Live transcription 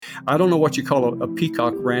I don't know what you call a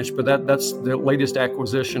peacock ranch, but that's the latest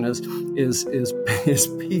acquisition is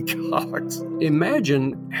peacocks.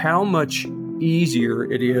 Imagine how much easier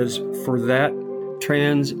it is for that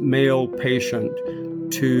trans male patient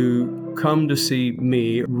to come to see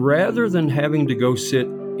me rather than having to go sit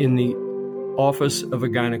in the office of a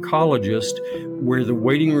gynecologist where the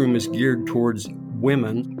waiting room is geared towards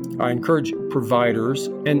women. I encourage providers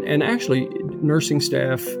and actually nursing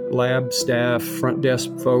staff, lab staff, front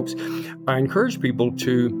desk folks. I encourage people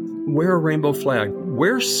to wear a rainbow flag.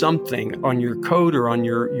 Wear something on your coat or on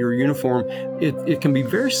your uniform. It can be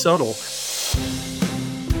very subtle.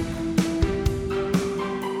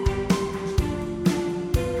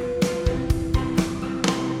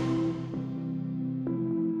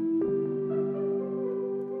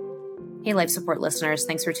 Hey, Life Support listeners,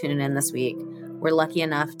 thanks for tuning in this week. We're lucky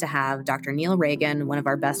enough to have Dr. Neil Reagan, one of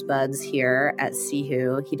our best buds here at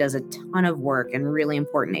CHU. He does a ton of work in really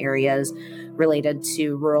important areas related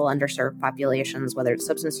to rural underserved populations, whether it's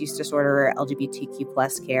substance use disorder or LGBTQ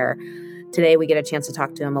plus care. Today, we get a chance to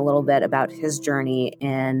talk to him a little bit about his journey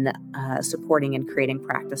in supporting and creating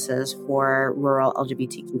practices for rural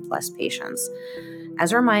LGBTQ plus patients.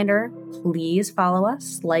 As a reminder, please follow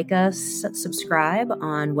us, like us, subscribe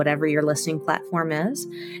on whatever your listening platform is,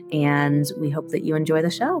 and we hope that you enjoy the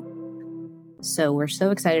show. So we're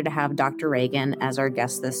so excited to have Dr. Reagan as our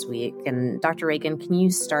guest this week. And Dr. Reagan, can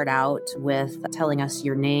you start out with telling us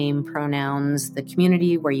your name, pronouns, the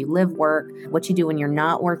community where you live, work, what you do when you're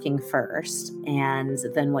not working first, and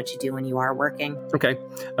then what you do when you are working? Okay.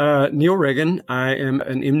 Neil Reagan. I am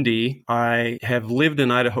an MD. I have lived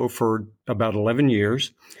in Idaho for about 11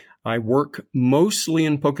 years. I work mostly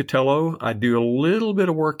in Pocatello. I do a little bit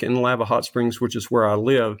of work in Lava Hot Springs, which is where I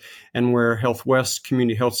live, and where Health West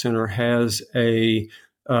Community Health Center has a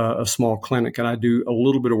small clinic. And I do a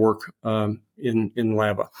little bit of work in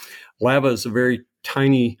Lava. Lava is a very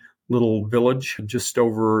tiny little village, just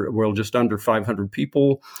under 500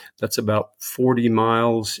 people. That's about 40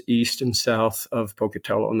 miles east and south of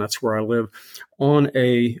Pocatello, and that's where I live on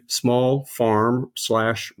a small farm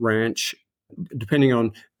 / ranch, depending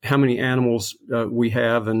on how many animals we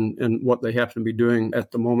have and what they happen to be doing at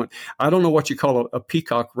the moment. I don't know what you call a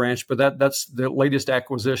peacock ranch, but that's the latest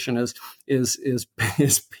acquisition is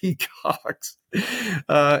peacocks.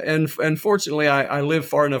 And fortunately, I live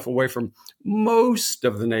far enough away from most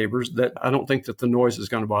of the neighbors that I don't think that the noise is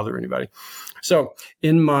going to bother anybody. So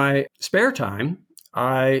in my spare time,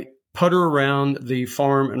 I putter around the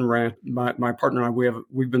farm and ranch. My partner and I,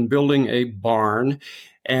 we've been building a barn,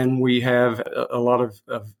 and we have a lot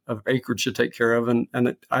of acreage to take care of.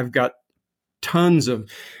 And I've got tons of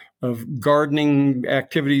gardening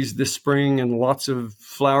activities this spring and lots of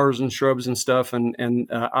flowers and shrubs and stuff. And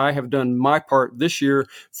I have done my part this year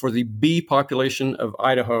for the bee population of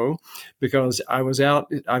Idaho, because I was out.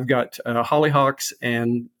 I've got hollyhocks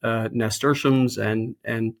and nasturtiums and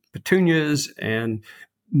petunias and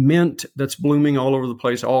mint that's blooming all over the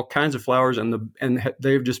place, all kinds of flowers, and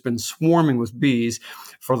they've just been swarming with bees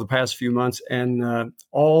for the past few months, and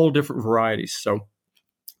all different varieties. So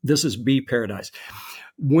this is bee paradise.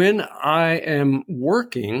 When I am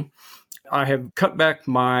working, I have cut back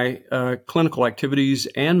my clinical activities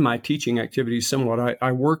and my teaching activities somewhat.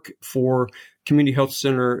 I work for Community Health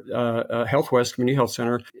Center, Health West Community Health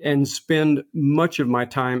Center, and spend much of my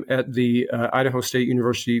time at the Idaho State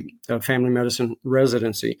University Family Medicine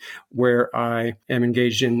residency, where I am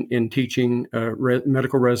engaged in teaching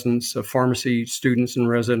medical residents, pharmacy students and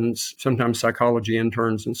residents, sometimes psychology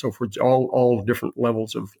interns, and so forth, all different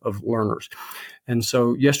levels of learners. And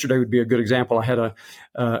so yesterday would be a good example. I had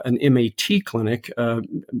an MAT clinic,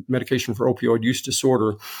 medication for opioid use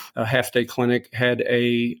disorder, a half-day clinic, had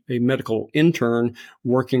a medical intern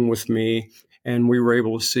working with me, and we were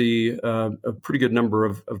able to see a pretty good number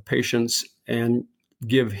of patients and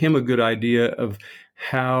give him a good idea of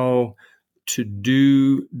how to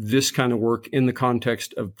do this kind of work in the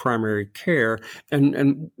context of primary care.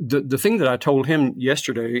 And the thing that I told him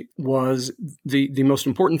yesterday was the most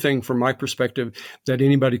important thing from my perspective that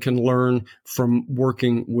anybody can learn from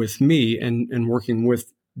working with me and working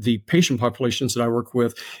with the patient populations that I work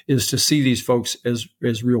with is to see these folks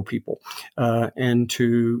as real people, and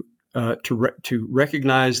to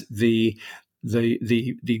recognize the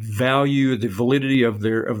value, the validity of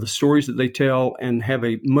the stories that they tell, and have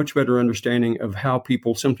a much better understanding of how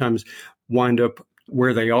people sometimes wind up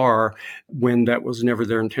where they are when that was never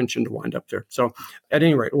their intention to wind up there. So at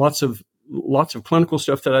any rate, lots of clinical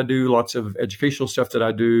stuff that I do, lots of educational stuff that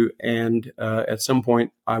I do. And at some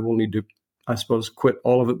point I will need to, I suppose, quit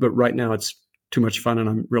all of it. But right now it's too much fun and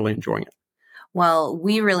I'm really enjoying it. Well,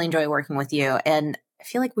 we really enjoy working with you. And I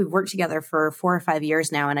feel like we've worked together for 4 or 5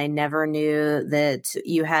 years now, and I never knew that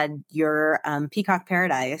you had your Peacock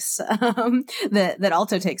Paradise that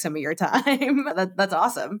also takes some of your time. That's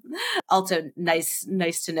awesome. Also, nice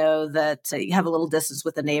to know that you have a little distance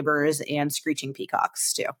with the neighbors and screeching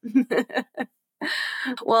peacocks too.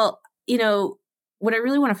 Well, what I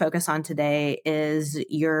really want to focus on today is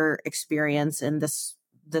your experience in this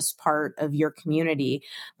part of your community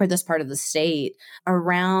or this part of the state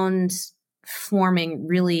around forming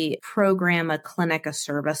really program a clinic, a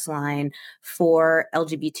service line for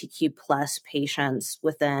LGBTQ plus patients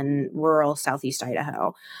within rural Southeast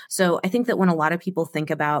Idaho. So I think that when a lot of people think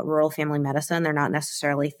about rural family medicine, they're not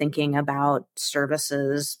necessarily thinking about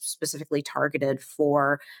services specifically targeted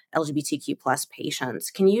for LGBTQ plus patients.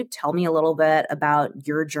 Can you tell me a little bit about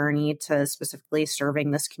your journey to specifically serving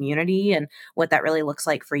this community and what that really looks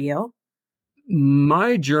like for you?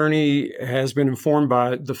 My journey has been informed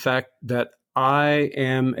by the fact that I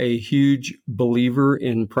am a huge believer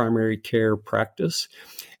in primary care practice.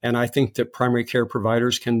 And I think that primary care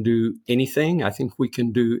providers can do anything. I think we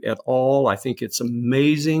can do it all. I think it's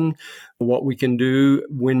amazing what we can do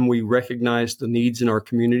when we recognize the needs in our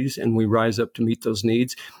communities and we rise up to meet those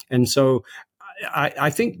needs. And so I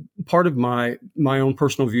think part of my own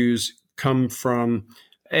personal views come from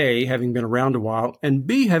A, having been around a while, and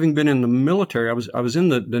B, having been in the military. I was in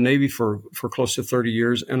the Navy for close to 30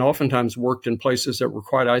 years and oftentimes worked in places that were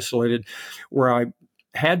quite isolated where I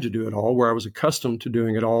had to do it all, where I was accustomed to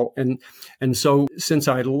doing it all. And so since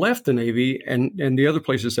I left the Navy and the other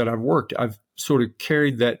places that I've worked, I've sort of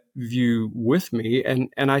carried that view with me.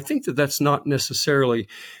 And I think that that's not necessarily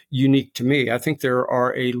unique to me. I think there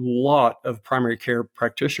are a lot of primary care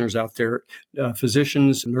practitioners out there,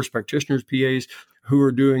 physicians, nurse practitioners, PAs, who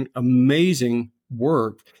are doing amazing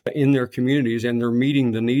work in their communities, and they're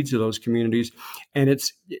meeting the needs of those communities.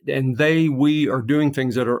 And we are doing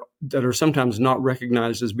things that are sometimes not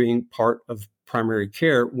recognized as being part of primary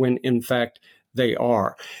care when in fact they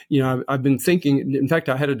are. I've been thinking, in fact,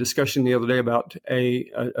 I had a discussion the other day about a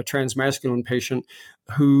transmasculine patient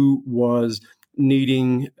who was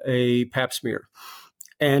needing a pap smear.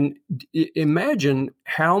 And imagine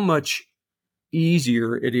how much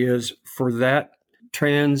easier it is for that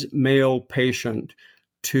trans male patient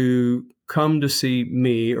to come to see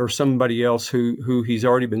me or somebody else who he's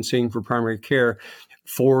already been seeing for primary care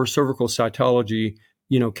for cervical cytology,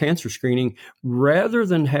 cancer screening, rather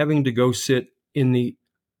than having to go sit in the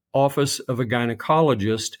office of a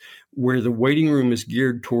gynecologist where the waiting room is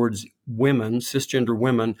geared towards women, cisgender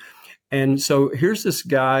women. And so here's this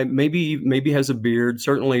guy, maybe has a beard,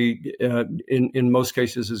 certainly in most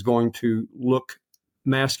cases is going to look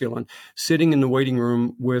masculine, sitting in the waiting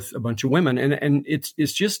room with a bunch of women. And it's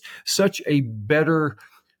just such a better,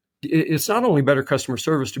 it's not only better customer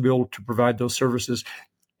service to be able to provide those services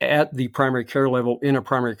at the primary care level in a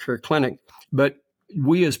primary care clinic, but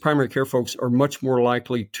we as primary care folks are much more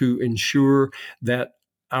likely to ensure that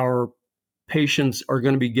our patients are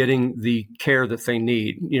going to be getting the care that they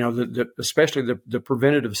need, especially the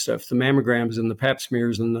preventative stuff, the mammograms and the pap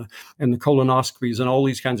smears and the colonoscopies and all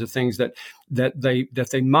these kinds of things that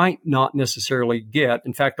they might not necessarily get.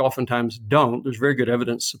 In fact, oftentimes don't. There's very good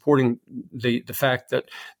evidence supporting the fact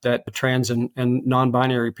that trans and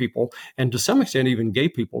non-binary people, and to some extent even gay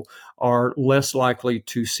people, are less likely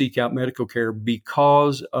to seek out medical care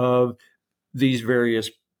because of these various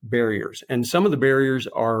barriers. And some of the barriers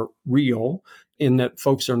are real in that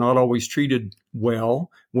folks are not always treated well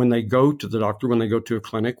when they go to the doctor, when they go to a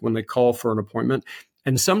clinic, when they call for an appointment.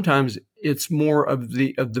 And sometimes it's more of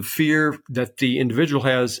the fear that the individual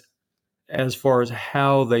has as far as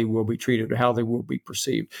how they will be treated or how they will be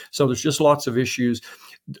perceived. So there's just lots of issues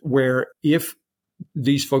where if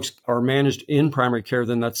these folks are managed in primary care,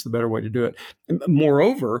 then that's the better way to do it.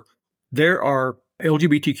 Moreover, there are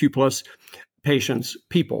LGBTQ plus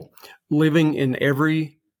people living in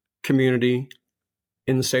every community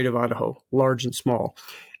in the state of Idaho, large and small.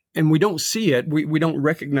 And we don't see it. We don't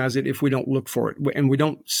recognize it if we don't look for it. And we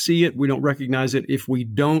don't see it. We don't recognize it if we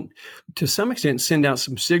don't, to some extent, send out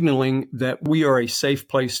some signaling that we are a safe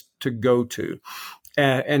place to go to.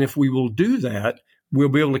 And if we will do that, we'll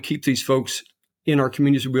be able to keep these folks in our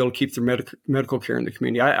communities. We'll be able to keep their medical care in the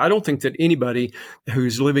community. I don't think that anybody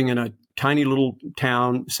who's living in a tiny little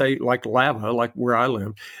town, say like Lava, like where I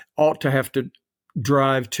live, ought to have to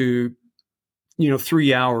drive to,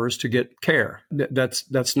 3 hours to get care.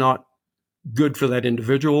 That's not good for that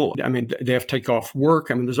individual. I mean, they have to take off work.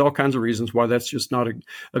 I mean, there's all kinds of reasons why that's just not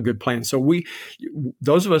a good plan. So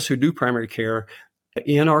those of us who do primary care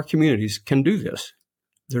in our communities can do this.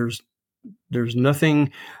 There's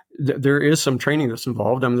nothing there is some training that's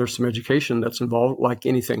involved. I mean, there's some education that's involved, like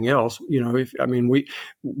anything else.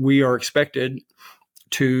 We are expected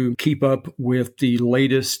to keep up with the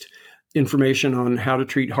latest information on how to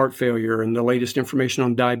treat heart failure and the latest information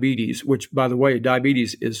on diabetes, which, by the way,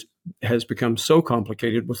 diabetes has become so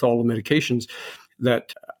complicated with all the medications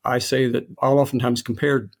that I say that I'll oftentimes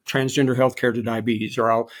compare transgender healthcare to diabetes,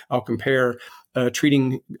 or I'll compare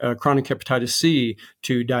treating chronic hepatitis C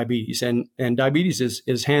to diabetes, and diabetes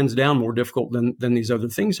is hands down more difficult than these other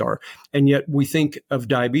things are, and yet we think of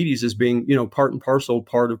diabetes as being part and parcel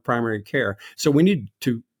part of primary care. So we need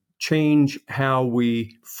to change how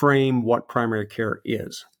we frame what primary care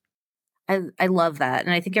is. I love that.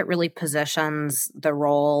 And I think it really positions the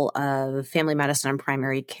role of family medicine and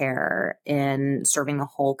primary care in serving the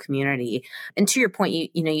whole community. And to your point,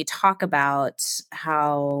 you talk about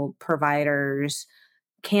how providers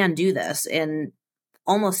can do this in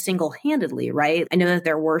almost single-handedly, right? I know that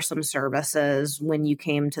there were some services when you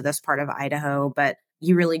came to this part of Idaho, but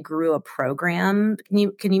you really grew a program. Can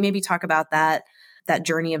you maybe talk about that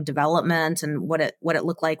journey of development and what it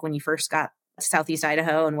looked like when you first got Southeast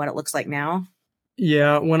Idaho and what it looks like now?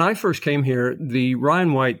 Yeah, when I first came here, the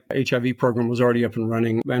Ryan White HIV program was already up and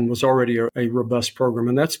running and was already a robust program.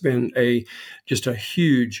 And that's been just a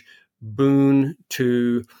huge boon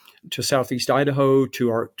to Southeast Idaho,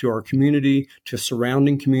 to our community, to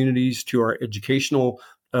surrounding communities, to our educational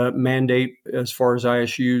mandate as far as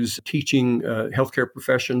ISU's teaching healthcare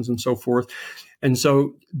professions and so forth. And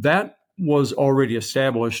so that was already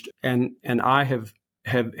established, and I have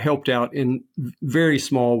helped out in very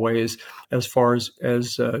small ways as far as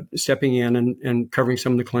stepping in and covering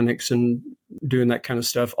some of the clinics and doing that kind of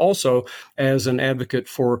stuff. Also, as an advocate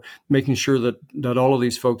for making sure that all of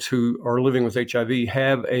these folks who are living with HIV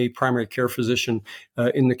have a primary care physician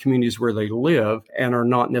in the communities where they live and are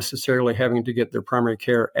not necessarily having to get their primary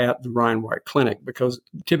care at the Ryan White Clinic, because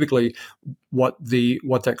typically what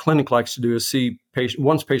that clinic likes to do is see patients.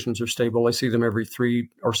 Once patients are stable, they see them every 3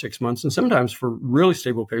 or 6 months, and sometimes for really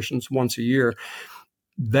stable patients, once a year.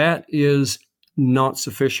 That is not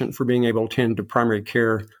sufficient for being able to tend to primary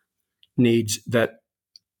care needs that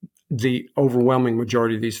the overwhelming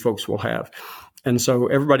majority of these folks will have. And so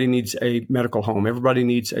everybody needs a medical home. Everybody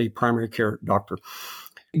needs a primary care doctor.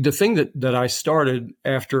 The thing that I started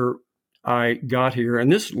after I got here,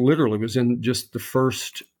 and this literally was in just the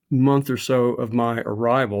first month or so of my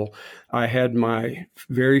arrival, I had my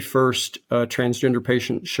very first transgender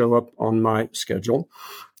patient show up on my schedule,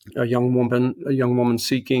 a young woman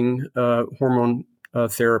seeking hormone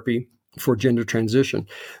therapy for gender transition.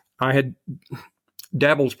 I had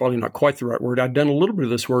dabbled is probably not quite the right word. I'd done a little bit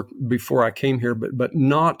of this work before I came here, but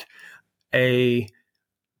not a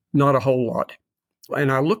whole lot.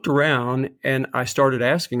 And I looked around and I started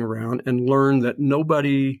asking around and learned that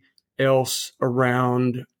nobody else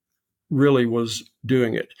around really was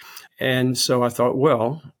doing it. And so I thought,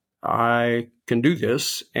 well, I can do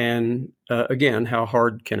this. And again, how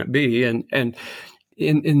hard can it be? And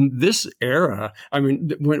in this era, I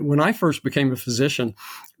mean, when I first became a physician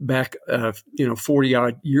back, 40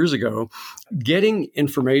 odd years ago, getting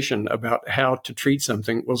information about how to treat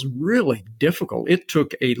something was really difficult. It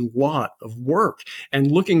took a lot of work,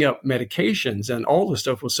 and looking up medications and all this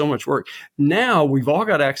stuff was so much work. Now we've all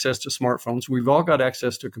got access to smartphones. We've all got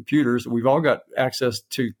access to computers. We've all got access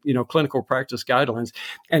to, clinical practice guidelines.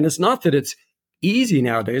 And it's not that it's easy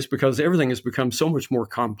nowadays, because everything has become so much more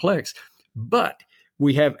complex, but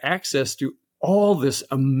we have access to all this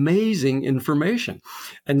amazing information.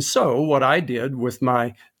 And so what I did with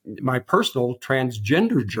my personal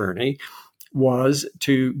transgender journey was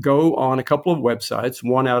to go on a couple of websites,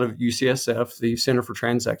 one out of UCSF, the Center for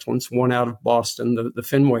Trans Excellence, one out of Boston, the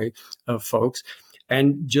Fenway folks,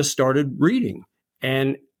 and just started reading.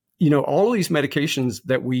 And, all these medications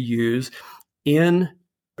that we use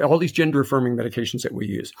all these gender-affirming medications that we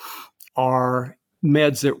use are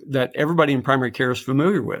meds that everybody in primary care is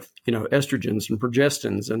familiar with, estrogens and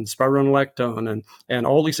progestins and spironolactone and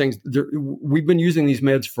all these things. We've been using these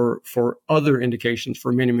meds for other indications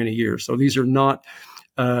for many, many years. So these are not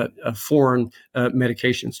foreign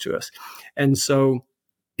medications to us. And so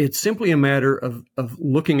it's simply a matter of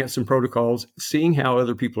looking at some protocols, seeing how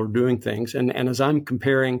other people are doing things. And as I'm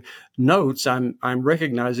comparing notes, I'm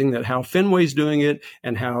recognizing that how Fenway's doing it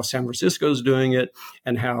and how San Francisco's doing it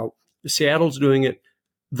and how Seattle's doing it,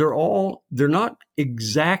 they're not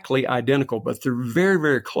exactly identical, but they're very,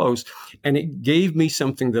 very close. And it gave me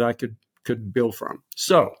something that I could build from.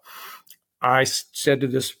 So I said to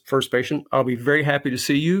this first patient, I'll be very happy to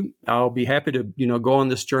see you. I'll be happy to, go on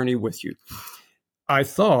this journey with you. I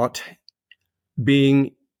thought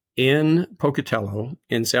being in Pocatello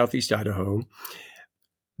in Southeast Idaho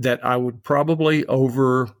that I would probably,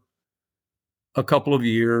 over a couple of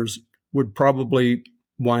years, would probably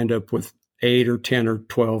wind up with 8 or 10 or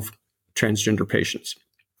 12 transgender patients.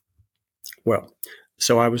 Well,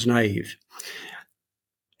 so I was naive.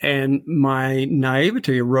 And my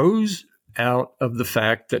naivety arose out of the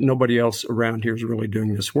fact that nobody else around here is really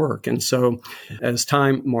doing this work. And so as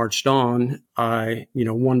time marched on,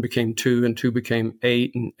 one became 2 and 2 became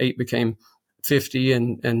 8 and 8 became 50.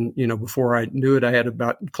 And before I knew it, I had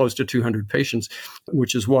about close to 200 patients,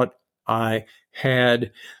 which is what I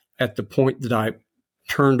had at the point that I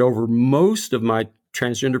turned over most of my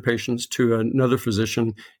transgender patients to another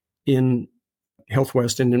physician in Health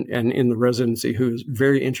West and in the residency who is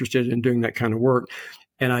very interested in doing that kind of work.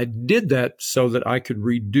 And I did that so that I could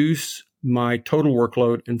reduce my total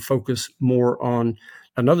workload and focus more on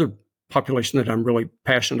another population that I'm really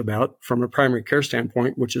passionate about from a primary care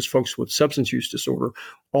standpoint, which is folks with substance use disorder,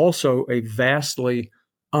 also a vastly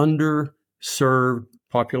underserved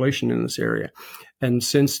population in this area. And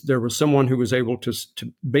since there was someone who was able to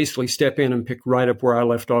basically step in and pick right up where I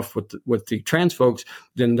left off with the trans folks,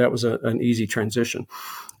 then that was an easy transition.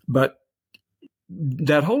 But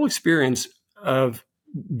that whole experience of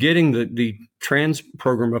getting the trans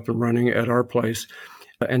program up and running at our place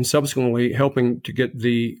and subsequently helping to get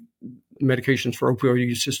the medications for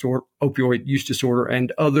opioid use disorder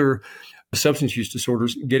and other substance use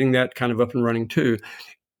disorders, getting that kind of up and running too.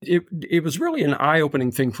 It was really an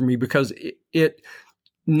eye-opening thing for me because it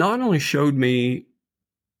not only showed me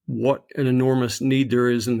what an enormous need there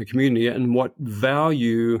is in the community and what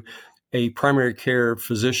value a primary care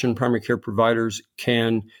physician, primary care providers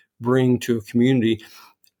can bring to a community,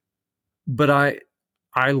 but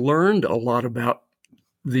I learned a lot about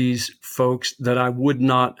these folks that I would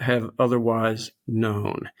not have otherwise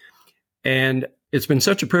known. And it's been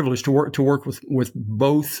such a privilege to work with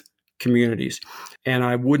both communities. And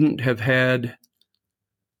I wouldn't have had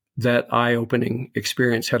that eye-opening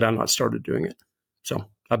experience had I not started doing it. So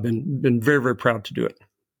I've been very, very proud to do it.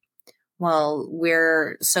 Well,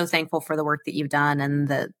 we're so thankful for the work that you've done and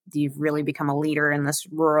that you've really become a leader in this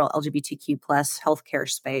rural LGBTQ plus healthcare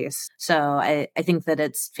space. So I think that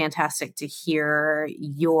it's fantastic to hear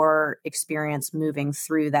your experience moving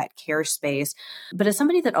through that care space. But as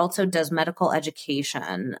somebody that also does medical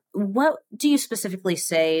education, what do you specifically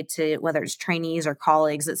say to whether it's trainees or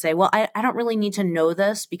colleagues that say, well, I don't really need to know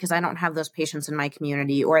this because I don't have those patients in my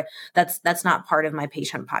community, or that's not part of my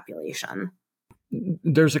patient population?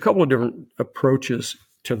 There's a couple of different approaches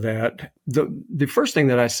to that. The first thing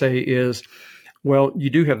that I say is, well, you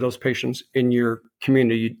do have those patients in your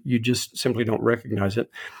community. You just simply don't recognize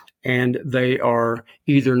it. And they are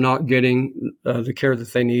either not getting the care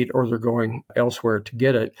that they need or they're going elsewhere to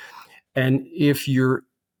get it. And if you're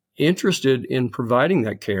interested in providing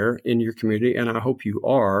that care in your community, and I hope you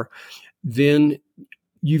are, then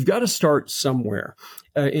you've got to start somewhere.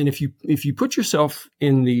 And if you put yourself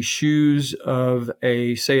in the shoes of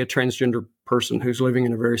a transgender person who's living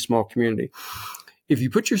in a very small community, if you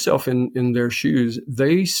put yourself in their shoes,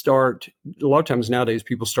 they start, a lot of times nowadays,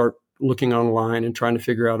 people start looking online and trying to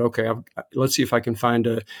figure out, okay, let's see if I can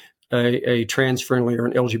find a trans-friendly or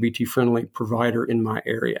an LGBT-friendly provider in my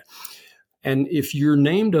area. And if your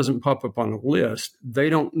name doesn't pop up on a list, they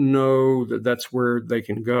don't know that that's where they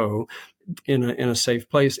can go in a safe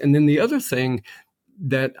place. And then the other thing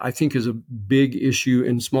that I think is a big issue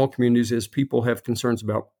in small communities is people have concerns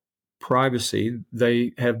about privacy.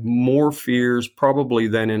 They have more fears probably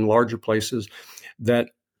than in larger places that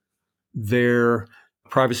their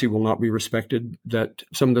privacy will not be respected, that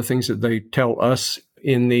some of the things that they tell us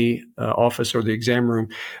in the office or the exam room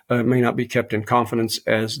may not be kept in confidence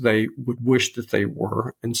as they would wish that they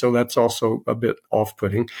were. And so that's also a bit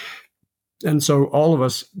off-putting. And so all of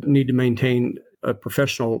us need to maintain a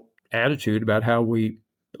professional attitude about how we,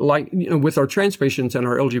 with our trans patients and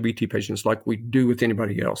our LGBT patients, like we do with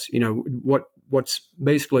anybody else. What's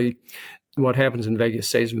basically what happens in Vegas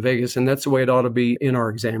stays in Vegas, and that's the way it ought to be in our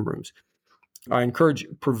exam rooms. I encourage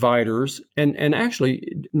providers and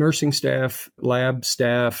actually nursing staff, lab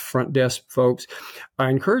staff, front desk folks.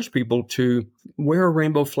 I encourage people to wear a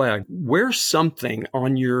rainbow flag, wear something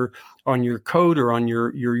on your coat or on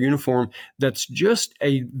your uniform that's just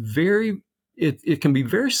it can be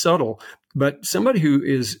very subtle, but somebody who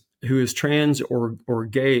is trans or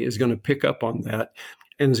gay is going to pick up on that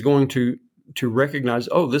and is going to recognize,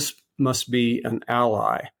 oh, this must be an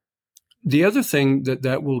ally. The other thing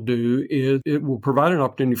that will do is it will provide an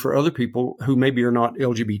opportunity for other people who maybe are not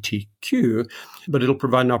LGBTQ, but it'll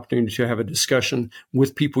provide an opportunity to have a discussion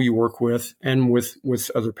with people you work with and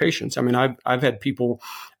with other patients. I mean, I've had people.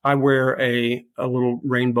 I wear a little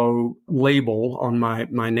rainbow label on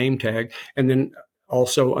my name tag, and then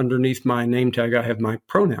also underneath my name tag, I have my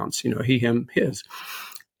pronouns. He, him, his,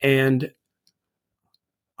 and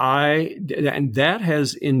that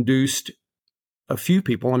has induced a few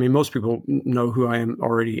people. I mean, most people know who I am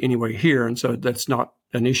already anyway here, and so that's not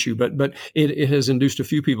an issue. But it has induced a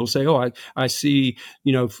few people to say, "Oh, I see,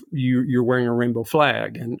 you're wearing a rainbow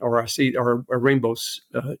flag, or I see, or a rainbow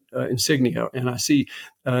insignia, and I see."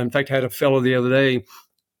 In fact, I had a fellow the other day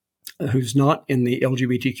who's not in the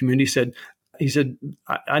LGBT community he said,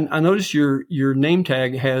 I noticed your name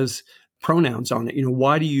tag has pronouns on it.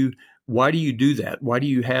 Why do you do that? Why do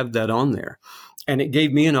you have that on there? And it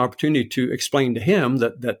gave me an opportunity to explain to him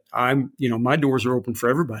that I'm, my doors are open for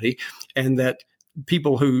everybody, and that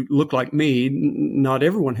people who look like me, not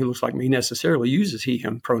everyone who looks like me necessarily uses he,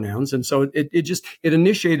 him pronouns. And so it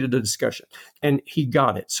initiated a discussion, and he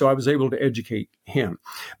got it. So I was able to educate him.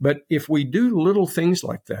 But if we do little things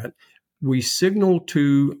like that, we signal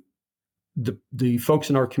to the folks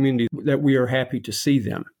in our community that we are happy to see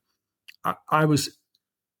them. I was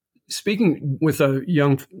speaking with a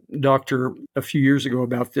young doctor a few years ago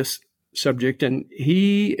about this subject, and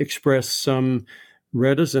he expressed some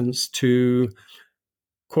reticence to,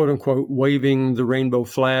 quote unquote, waving the rainbow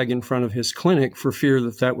flag in front of his clinic for fear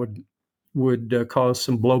that would cause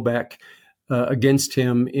some blowback against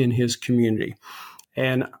him in his community.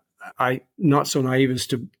 And I'm not so naive as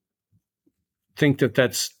to think that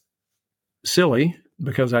that's silly,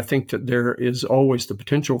 because I think that there is always the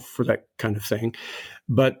potential for that kind of thing.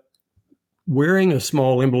 But wearing a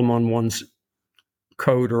small emblem on one's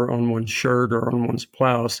coat or on one's shirt or on one's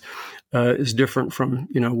blouse is different from,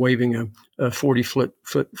 waving a 40-foot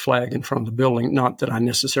flag in front of the building. Not that I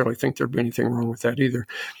necessarily think there'd be anything wrong with that either,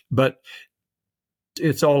 but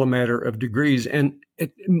it's all a matter of degrees. And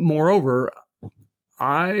moreover,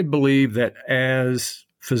 I believe that as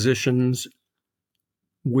physicians,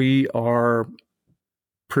 we are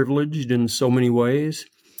privileged in so many ways,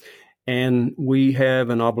 and we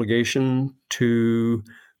have an obligation to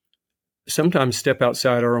sometimes step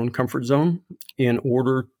outside our own comfort zone in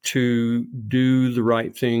order to do the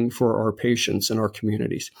right thing for our patients and our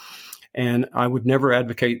communities. And I would never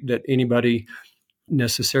advocate that anybody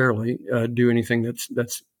necessarily do anything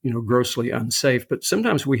that's grossly unsafe. But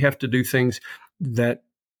sometimes we have to do things that,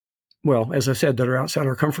 well, as I said, that are outside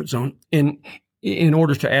our comfort zone in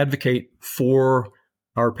order to advocate for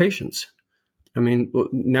our patients. I mean,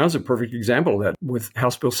 now's a perfect example of that, with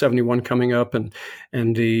House Bill 71 coming up, and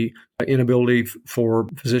the inability for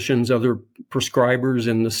physicians, other prescribers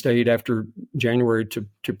in the state after January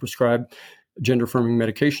to prescribe gender-affirming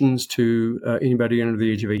medications to anybody under the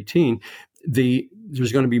age of 18.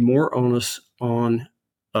 There's going to be more onus on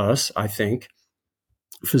us, I think,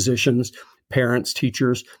 physicians, parents,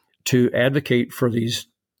 teachers, to advocate for these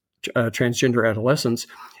transgender adolescents.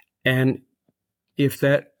 And if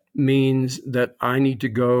that means that I need to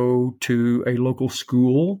go to a local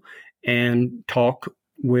school and talk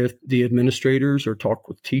with the administrators or talk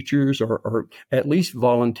with teachers, or at least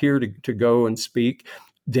volunteer to go and speak,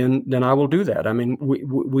 then I will do that. I mean,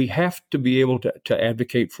 we have to be able to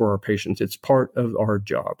advocate for our patients. It's part of our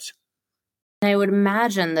jobs. I would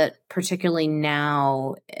imagine that particularly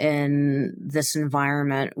now in this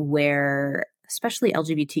environment where especially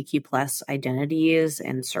LGBTQ plus identities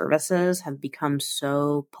and services have become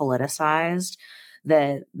so politicized,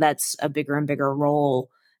 that that's a bigger and bigger role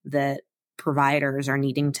that providers are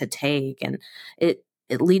needing to take. And it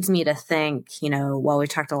leads me to think, while we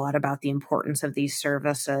talked a lot about the importance of these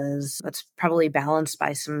services, that's probably balanced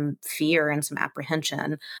by some fear and some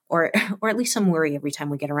apprehension, or at least some worry every time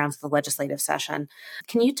we get around to the legislative session.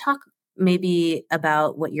 Can you talk maybe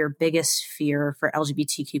about what your biggest fear for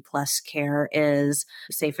LGBTQ plus care is,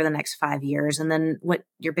 say, for the next 5 years, and then what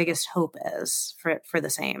your biggest hope is for the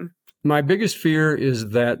same? My biggest fear is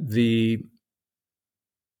that the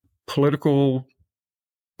political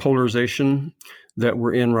polarization that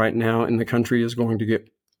we're in right now in the country is going to get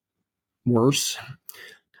worse.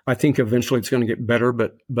 I think eventually it's going to get better,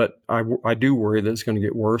 but I do worry that it's going to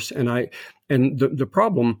get worse. And the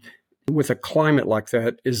problem with a climate like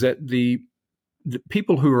that is that the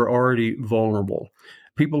people who are already vulnerable,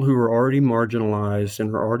 people who are already marginalized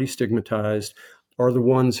and are already stigmatized, are the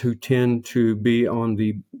ones who tend to be on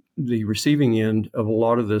the receiving end of a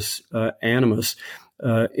lot of this animus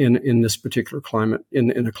in this particular climate,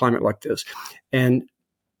 in a climate like this. And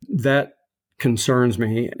that concerns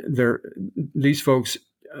me. These folks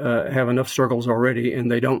have enough struggles already, and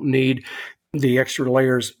they don't need the extra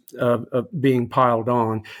layers of being piled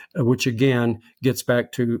on, which again gets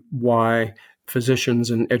back to why physicians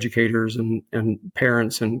and educators and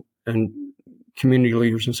parents and community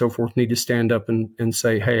leaders and so forth need to stand up and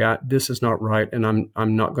say, hey, this is not right, and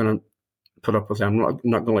I'm not going to put up with that. I'm not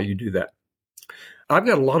going to let you do that. I've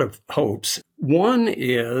got a lot of hopes. One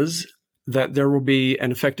is that there will be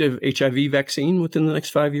an effective HIV vaccine within the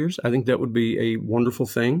next 5 years. I think that would be a wonderful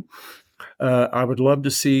thing. I would love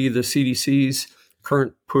to see the CDC's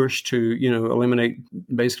current push to, eliminate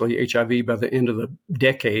basically HIV by the end of the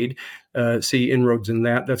decade, see inroads in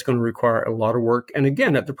that. That's going to require a lot of work. And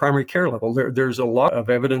again, at the primary care level, there's a lot of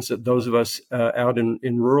evidence that those of us out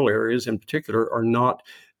in rural areas in particular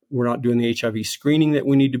we're not doing the HIV screening that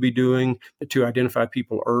we need to be doing to identify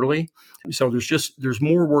people early. So there's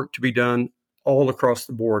more work to be done all across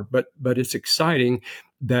the board. But it's exciting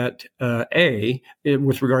that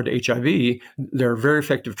with regard to HIV, there are very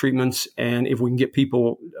effective treatments, and if we can get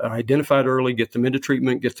people identified early, get them into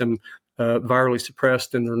treatment, get them virally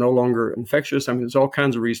suppressed, and they're no longer infectious. I mean, there's all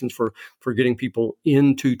kinds of reasons for getting people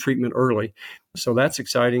into treatment early. So that's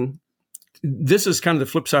exciting. This is kind of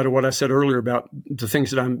the flip side of what I said earlier about the things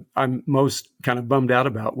that I'm most kind of bummed out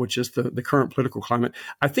about, which is the current political climate.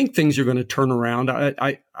 I think things are going to turn around.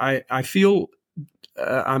 I feel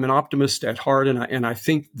I'm an optimist at heart, and I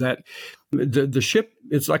think that the ship,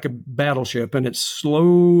 it's like a battleship, and it's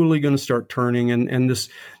slowly going to start turning. And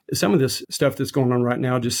some of this stuff that's going on right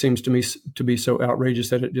now just seems to me to be so outrageous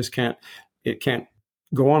that it can't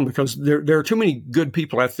go on, because there are too many good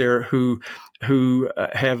people out there who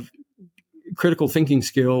have critical thinking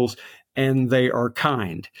skills, and they are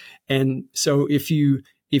kind. And so if you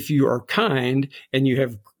are kind and you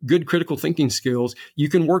have good critical thinking skills, you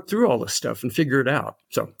can work through all this stuff and figure it out.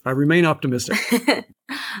 So I remain optimistic.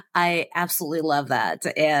 I absolutely love that.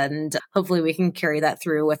 And hopefully we can carry that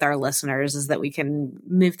through with our listeners, is that we can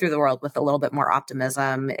move through the world with a little bit more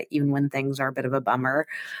optimism, even when things are a bit of a bummer.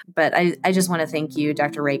 But I just want to thank you,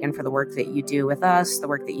 Dr. Reagan, for the work that you do with us, the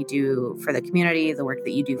work that you do for the community, the work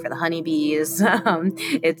that you do for the honeybees.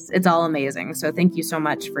 It's all amazing. So thank you so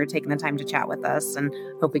much for taking the time to chat with us, and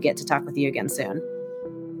hope we get to talk with you again soon.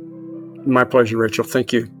 My pleasure, Rachel.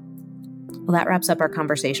 Thank you. Well, that wraps up our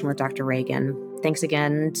conversation with Dr. Reagan. Thanks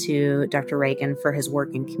again to Dr. Reagan for his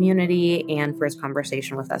work in community and for his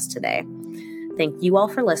conversation with us today. Thank you all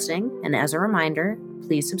for listening. And as a reminder,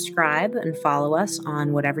 please subscribe and follow us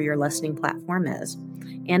on whatever your listening platform is.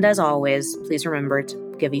 And as always, please remember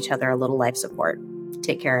to give each other a little life support.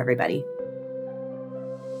 Take care, everybody.